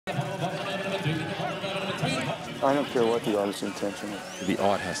I don't care what the artist's intention is. The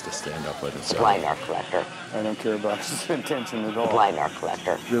art has to stand up by The itself. blind art collector. I don't care about his intention at all. The blind art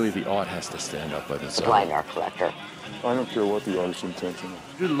collector. Really, the art has to stand up by The itself. blind art collector. I don't care what the artist's intention is.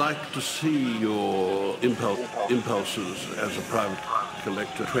 You'd like to see your impulses as a private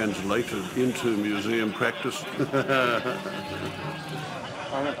collector translated into museum practice.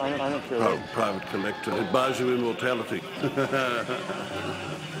 I don't care. Private collector. It buys you immortality.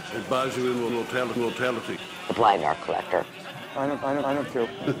 It buys you immortality. The blind art collector. I don't care.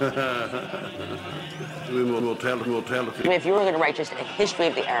 Immortality. I mean, if you were going to write just a history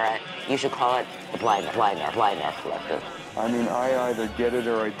of the era, you should call it the blind art collector. I mean, I either get it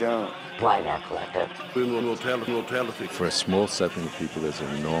or I don't. Blind art collector. Immortality. For a small segment of people, there's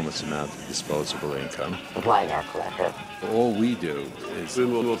an enormous amount of disposable income. The blind art collector. All we do is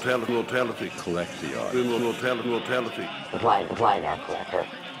Immortality. collect the art. Immortality. The blind art collector.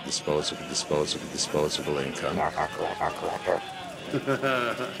 Disposable income. Art collector.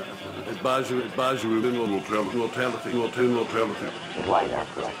 It buys you immortality. The blind art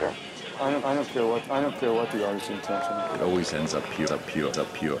collector. I don't care what the artist's intention is. It always ends up pure.